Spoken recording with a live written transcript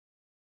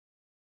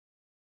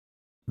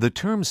The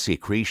term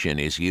secretion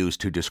is used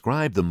to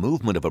describe the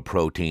movement of a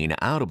protein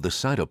out of the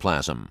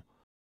cytoplasm.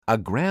 A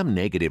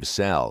gram-negative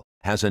cell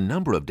has a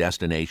number of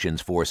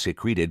destinations for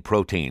secreted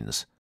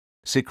proteins.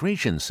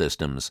 Secretion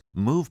systems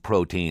move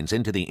proteins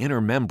into the inner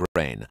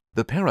membrane,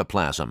 the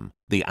periplasm,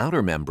 the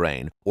outer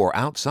membrane, or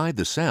outside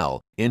the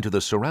cell into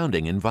the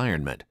surrounding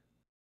environment.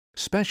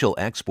 Special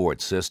export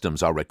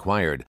systems are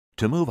required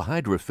to move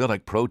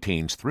hydrophilic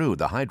proteins through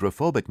the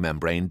hydrophobic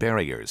membrane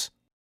barriers.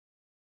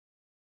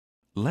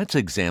 Let's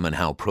examine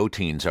how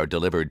proteins are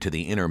delivered to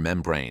the inner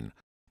membrane.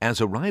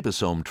 As a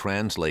ribosome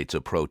translates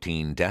a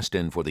protein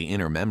destined for the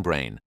inner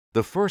membrane,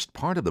 the first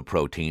part of the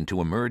protein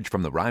to emerge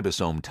from the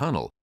ribosome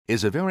tunnel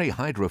is a very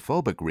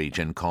hydrophobic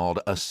region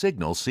called a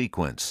signal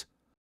sequence.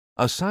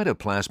 A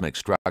cytoplasmic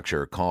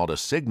structure called a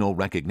signal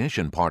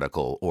recognition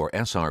particle, or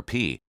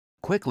SRP,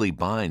 quickly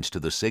binds to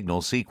the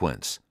signal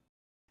sequence.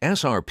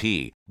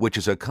 SRP, which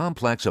is a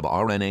complex of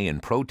RNA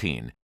and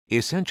protein,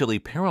 essentially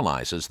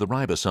paralyzes the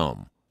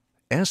ribosome.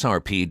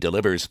 SRP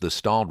delivers the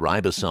stalled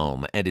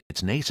ribosome and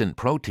its nascent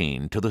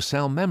protein to the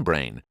cell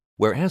membrane,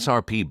 where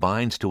SRP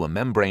binds to a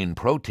membrane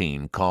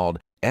protein called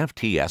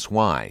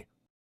FTSY.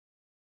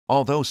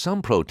 Although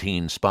some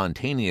proteins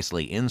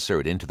spontaneously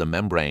insert into the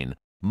membrane,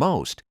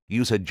 most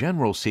use a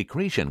general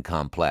secretion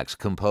complex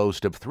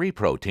composed of 3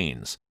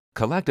 proteins,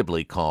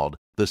 collectively called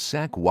the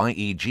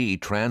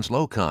Sec-YEG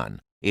translocon,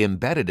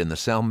 embedded in the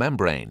cell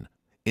membrane.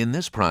 In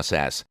this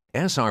process,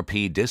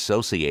 SRP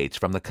dissociates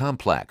from the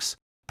complex,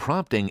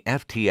 prompting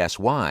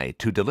FTSY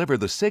to deliver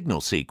the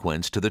signal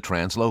sequence to the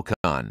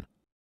translocon.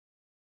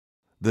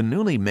 The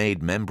newly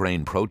made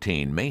membrane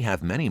protein may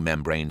have many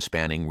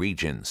membrane-spanning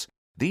regions.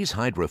 These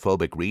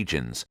hydrophobic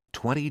regions,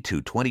 20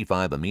 to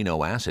 25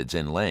 amino acids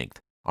in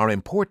length, are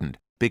important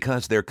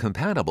because they're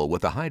compatible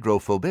with the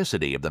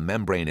hydrophobicity of the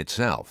membrane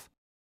itself.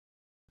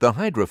 The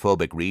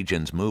hydrophobic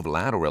regions move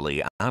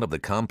laterally out of the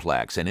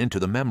complex and into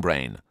the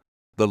membrane.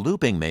 The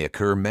looping may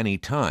occur many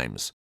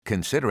times,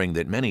 considering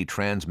that many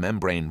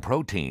transmembrane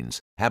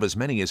proteins have as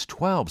many as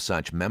 12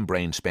 such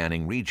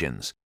membrane-spanning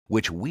regions,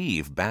 which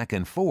weave back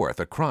and forth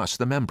across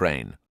the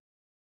membrane.